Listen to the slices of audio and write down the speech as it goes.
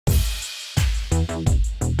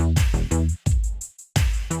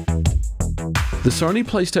The Sony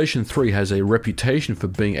PlayStation 3 has a reputation for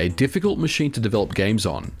being a difficult machine to develop games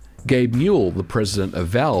on. Gabe Newell, the president of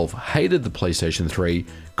Valve, hated the PlayStation 3,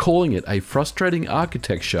 calling it a frustrating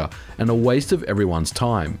architecture and a waste of everyone's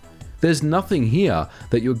time. There's nothing here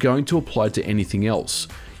that you're going to apply to anything else.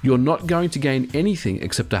 You're not going to gain anything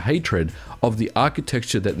except a hatred of the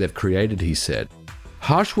architecture that they've created, he said.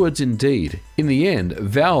 Harsh words indeed. In the end,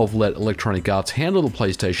 Valve let Electronic Arts handle the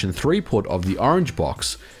PlayStation 3 port of the Orange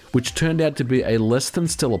Box, which turned out to be a less than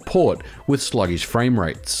stellar port with sluggish frame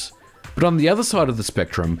rates. But on the other side of the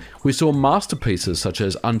spectrum, we saw masterpieces such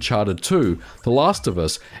as Uncharted 2, The Last of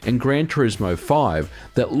Us, and Gran Turismo 5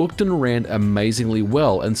 that looked and ran amazingly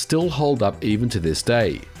well and still hold up even to this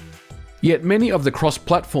day. Yet many of the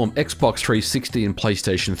cross-platform Xbox 360 and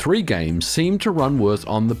PlayStation 3 games seem to run worse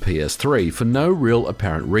on the PS3 for no real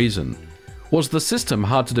apparent reason. Was the system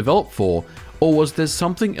hard to develop for, or was there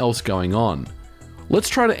something else going on? Let's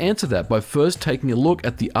try to answer that by first taking a look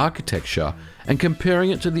at the architecture and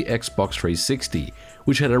comparing it to the Xbox 360,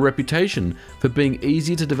 which had a reputation for being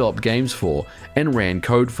easy to develop games for and ran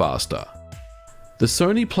code faster. The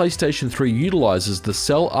Sony PlayStation 3 utilizes the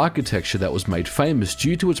cell architecture that was made famous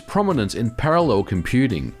due to its prominence in parallel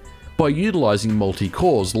computing. By utilizing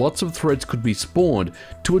multi-cores, lots of threads could be spawned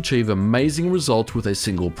to achieve amazing results with a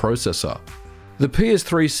single processor. The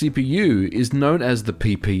PS3 CPU is known as the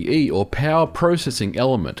PPE, or Power Processing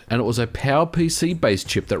Element, and it was a PowerPC based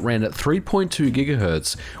chip that ran at 3.2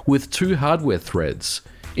 GHz with 2 hardware threads.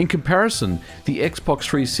 In comparison, the Xbox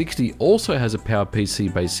 360 also has a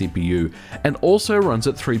PowerPC based CPU and also runs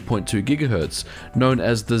at 3.2 GHz. Known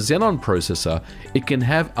as the Xenon processor, it can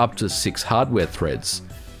have up to 6 hardware threads.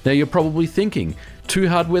 Now you're probably thinking, 2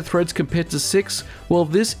 hardware threads compared to 6? Well,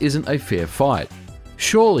 this isn't a fair fight.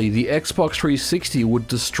 Surely the Xbox 360 would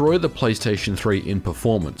destroy the PlayStation 3 in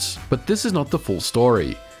performance, but this is not the full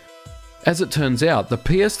story. As it turns out, the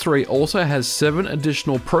PS3 also has 7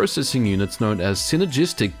 additional processing units known as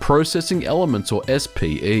Synergistic Processing Elements, or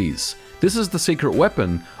SPEs. This is the secret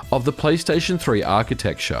weapon of the PlayStation 3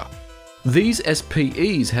 architecture. These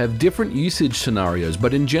SPEs have different usage scenarios,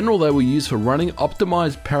 but in general they were used for running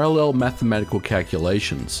optimized parallel mathematical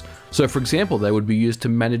calculations. So for example, they would be used to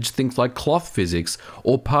manage things like cloth physics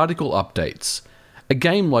or particle updates. A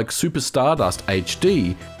game like Super Stardust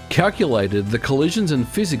HD calculated the collisions and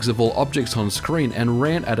physics of all objects on screen and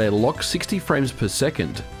ran at a locked 60 frames per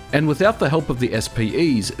second. And without the help of the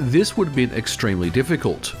SPEs, this would have been extremely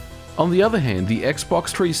difficult. On the other hand, the Xbox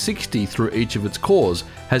 360 through each of its cores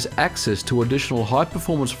has access to additional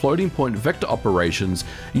high-performance floating point vector operations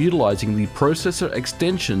utilizing the processor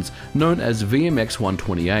extensions known as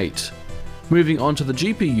VMX128. Moving on to the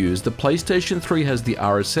GPUs, the PlayStation 3 has the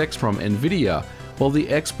RSX from NVIDIA, while the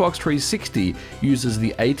Xbox 360 uses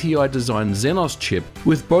the ATI-designed Xenos chip,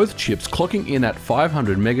 with both chips clocking in at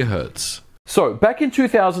 500 MHz. So, back in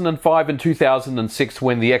 2005 and 2006,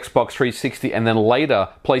 when the Xbox 360 and then later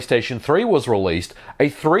PlayStation 3 was released, a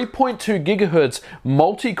 3.2 GHz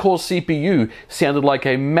multi-core CPU sounded like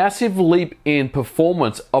a massive leap in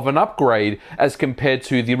performance of an upgrade as compared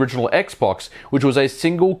to the original Xbox, which was a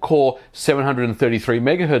single-core 733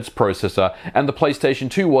 MHz processor, and the PlayStation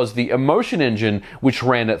 2 was the Emotion Engine, which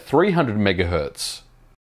ran at 300 MHz.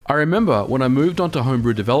 I remember when I moved on to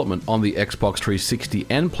homebrew development on the Xbox 360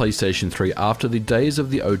 and PlayStation 3 after the days of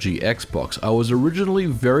the OG Xbox, I was originally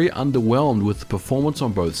very underwhelmed with the performance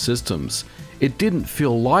on both systems. It didn't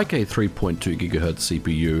feel like a 3.2 GHz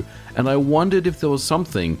CPU, and I wondered if there was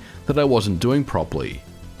something that I wasn't doing properly.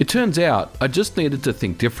 It turns out I just needed to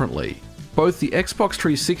think differently. Both the Xbox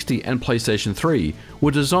 360 and PlayStation 3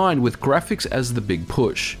 were designed with graphics as the big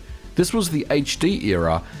push. This was the HD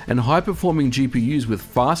era, and high-performing GPUs with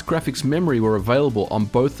fast graphics memory were available on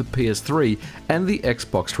both the PS3 and the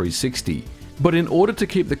Xbox 360. But in order to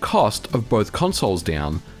keep the cost of both consoles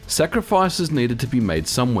down, sacrifices needed to be made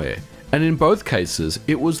somewhere, and in both cases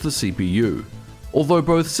it was the CPU. Although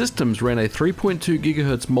both systems ran a 3.2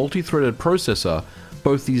 GHz multi-threaded processor,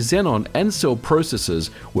 both the Xenon and Cell processors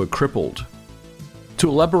were crippled. To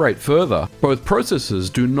elaborate further, both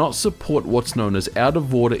processors do not support what's known as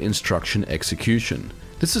out-of-order instruction execution.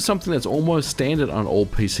 This is something that's almost standard on all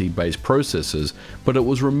PC-based processors, but it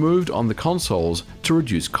was removed on the consoles to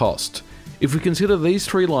reduce cost. If we consider these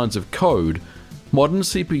 3 lines of code, modern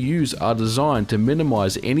CPUs are designed to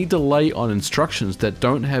minimize any delay on instructions that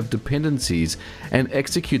don't have dependencies and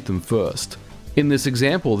execute them first. In this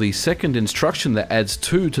example, the second instruction that adds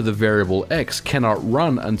 2 to the variable x cannot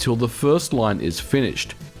run until the first line is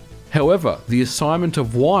finished. However, the assignment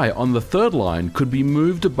of y on the third line could be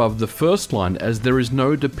moved above the first line as there is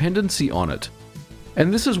no dependency on it.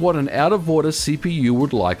 And this is what an out-of-order CPU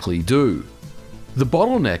would likely do. The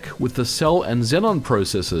bottleneck with the Cell and Xenon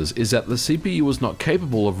processors is that the CPU was not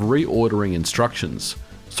capable of reordering instructions.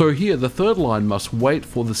 So here the third line must wait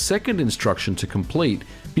for the second instruction to complete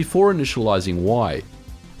before initializing Y.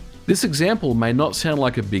 This example may not sound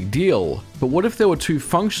like a big deal, but what if there were two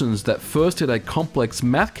functions that first did a complex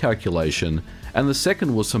math calculation and the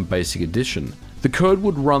second was some basic addition? The code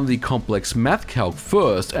would run the complex math calc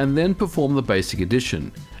first and then perform the basic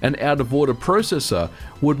addition. An out-of-order processor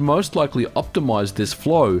would most likely optimize this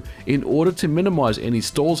flow in order to minimize any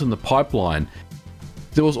stalls in the pipeline.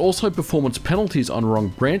 There was also performance penalties on wrong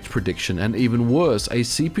branch prediction, and even worse, a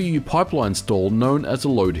CPU pipeline stall known as a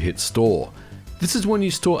load hit store. This is when you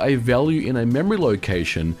store a value in a memory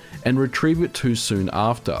location and retrieve it too soon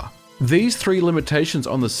after. These three limitations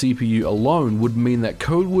on the CPU alone would mean that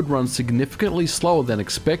code would run significantly slower than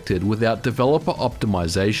expected without developer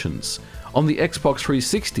optimizations. On the Xbox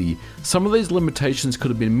 360, some of these limitations could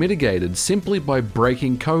have been mitigated simply by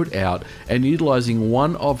breaking code out and utilizing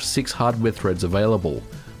one of 6 hardware threads available.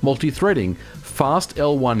 Multi-threading, fast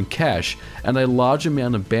L1 cache, and a large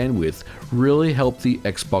amount of bandwidth really helped the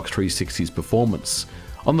Xbox 360's performance.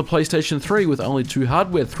 On the PlayStation 3 with only 2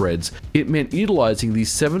 hardware threads, it meant utilizing the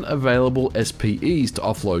 7 available SPEs to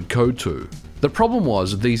offload code to. The problem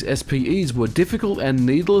was these SPEs were difficult and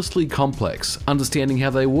needlessly complex. Understanding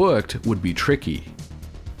how they worked would be tricky.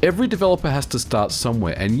 Every developer has to start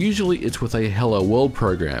somewhere, and usually it's with a Hello World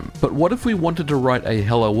program. But what if we wanted to write a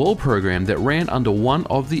Hello World program that ran under one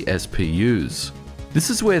of the SPUs?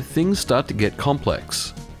 This is where things start to get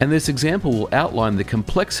complex, and this example will outline the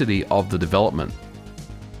complexity of the development.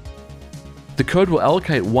 The code will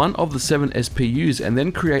allocate one of the 7 SPUs and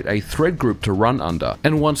then create a thread group to run under,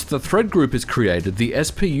 and once the thread group is created, the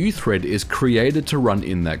SPU thread is created to run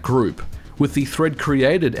in that group. With the thread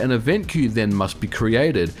created, an event queue then must be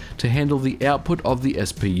created to handle the output of the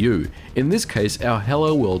SPU, in this case our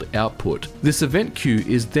Hello World output. This event queue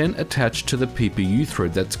is then attached to the PPU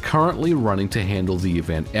thread that's currently running to handle the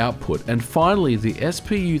event output, and finally the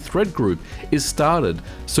SPU thread group is started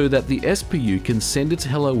so that the SPU can send its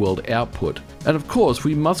Hello World output. And of course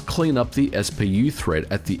we must clean up the SPU thread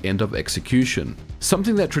at the end of execution.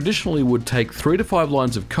 Something that traditionally would take 3 to 5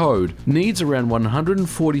 lines of code needs around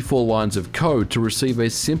 144 lines of code to receive a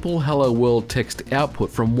simple Hello World text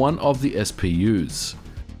output from one of the SPUs.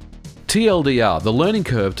 TLDR, the learning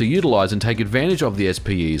curve to utilize and take advantage of the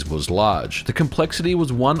SPEs was large. The complexity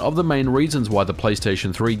was one of the main reasons why the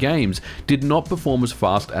PlayStation 3 games did not perform as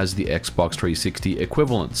fast as the Xbox 360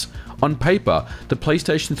 equivalents. On paper, the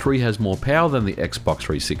PlayStation 3 has more power than the Xbox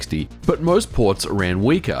 360, but most ports ran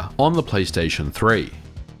weaker on the PlayStation 3.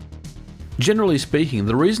 Generally speaking,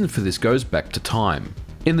 the reason for this goes back to time.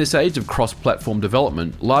 In this age of cross-platform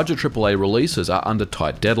development, larger AAA releases are under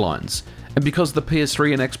tight deadlines. And because the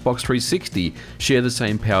PS3 and Xbox 360 share the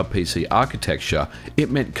same PowerPC architecture, it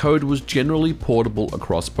meant code was generally portable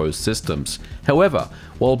across both systems. However,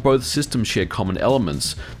 while both systems share common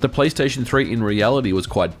elements, the PlayStation 3 in reality was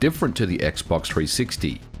quite different to the Xbox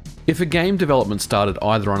 360. If a game development started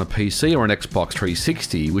either on a PC or an Xbox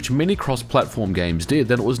 360, which many cross-platform games did,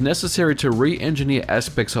 then it was necessary to re-engineer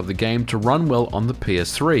aspects of the game to run well on the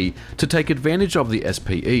PS3 to take advantage of the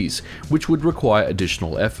SPEs, which would require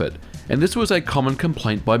additional effort. And this was a common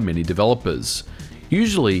complaint by many developers.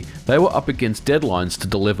 Usually, they were up against deadlines to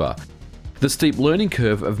deliver. The steep learning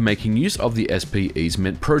curve of making use of the SPEs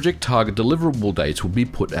meant project target deliverable dates would be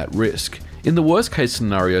put at risk. In the worst case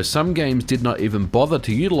scenario, some games did not even bother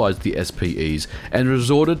to utilize the SPEs and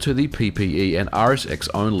resorted to the PPE and RSX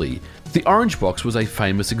only. The Orange Box was a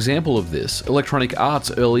famous example of this. Electronic Arts'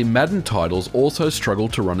 early Madden titles also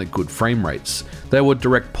struggled to run at good frame rates. They were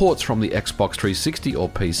direct ports from the Xbox 360 or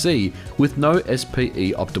PC with no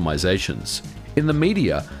SPE optimizations. In the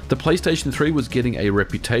media, the PlayStation 3 was getting a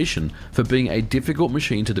reputation for being a difficult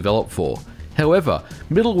machine to develop for. However,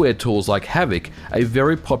 middleware tools like Havok, a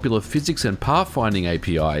very popular physics and pathfinding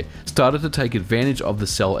API, started to take advantage of the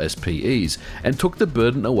Cell SPEs and took the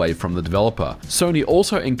burden away from the developer. Sony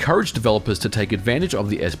also encouraged developers to take advantage of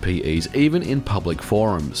the SPEs even in public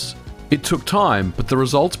forums. It took time, but the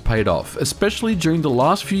results paid off, especially during the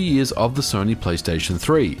last few years of the Sony PlayStation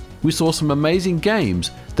 3. We saw some amazing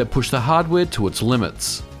games that pushed the hardware to its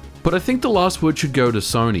limits. But I think the last word should go to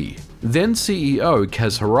Sony. Then CEO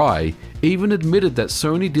Kaz Hirai even admitted that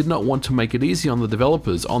Sony did not want to make it easy on the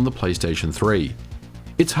developers on the PlayStation 3.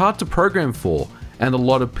 It's hard to program for, and a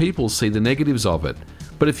lot of people see the negatives of it,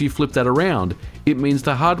 but if you flip that around, it means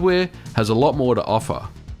the hardware has a lot more to offer.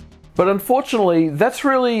 But unfortunately, that's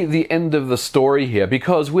really the end of the story here,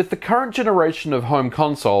 because with the current generation of home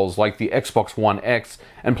consoles like the Xbox One X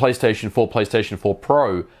and PlayStation 4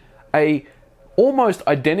 Pro, almost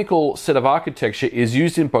identical set of architecture is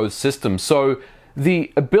used in both systems. So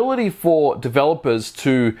the ability for developers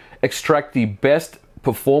to extract the best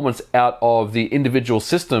performance out of the individual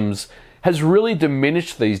systems has really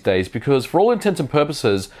diminished these days, because for all intents and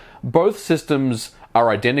purposes, both systems are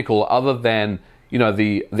identical other than, you know,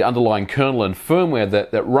 the underlying kernel and firmware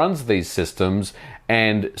that runs these systems,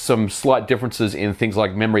 and some slight differences in things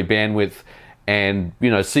like memory bandwidth and, you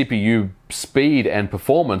know, CPU speed and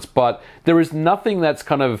performance. But there is nothing that's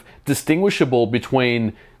kind of distinguishable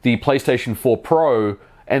between the PlayStation 4 Pro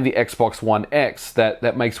and the Xbox One X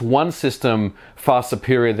that makes one system far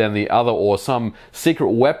superior than the other, or some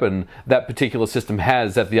secret weapon that particular system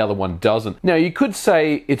has that the other one doesn't. Now, you could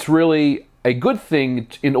say it's really a good thing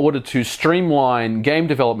in order to streamline game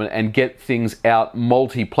development and get things out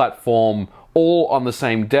multi-platform all on the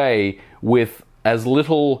same day with as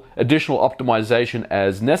little additional optimization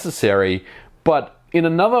as necessary. But in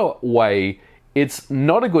another way, it's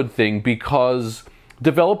not a good thing, because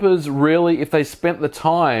developers really, if they spent the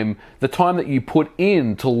time that you put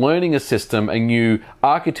into learning a system, a new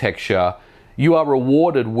architecture, you are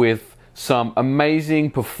rewarded with some amazing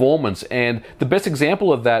performance. And the best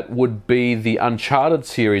example of that would be the Uncharted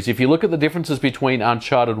series. If you look at the differences between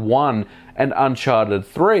Uncharted 1 and Uncharted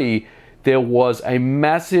 3, there was a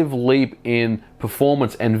massive leap in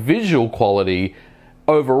performance and visual quality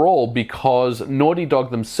overall, because Naughty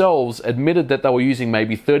Dog themselves admitted that they were using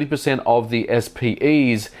maybe 30% of the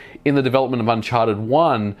SPEs in the development of Uncharted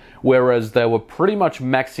 1, whereas they were pretty much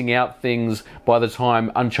maxing out things by the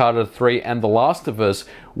time Uncharted 3 and The Last of Us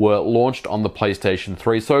were launched on the PlayStation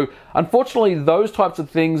 3. So unfortunately, those types of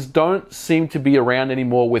things don't seem to be around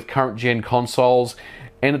anymore with current gen consoles.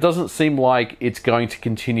 And it doesn't seem like it's going to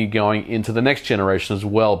continue going into the next generation as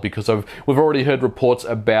well, because we've already heard reports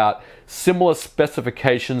about similar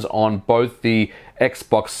specifications on both the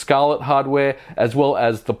Xbox Scarlet hardware as well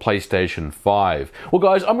as the PlayStation 5. Well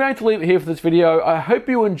guys, I'm going to leave it here for this video. I hope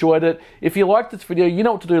you enjoyed it. If you liked this video, you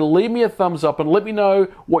know what to do. Leave me a thumbs up and let me know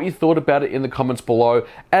what you thought about it in the comments below.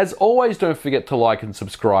 As always, don't forget to like and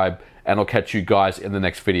subscribe, and I'll catch you guys in the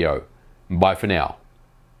next video. Bye for now.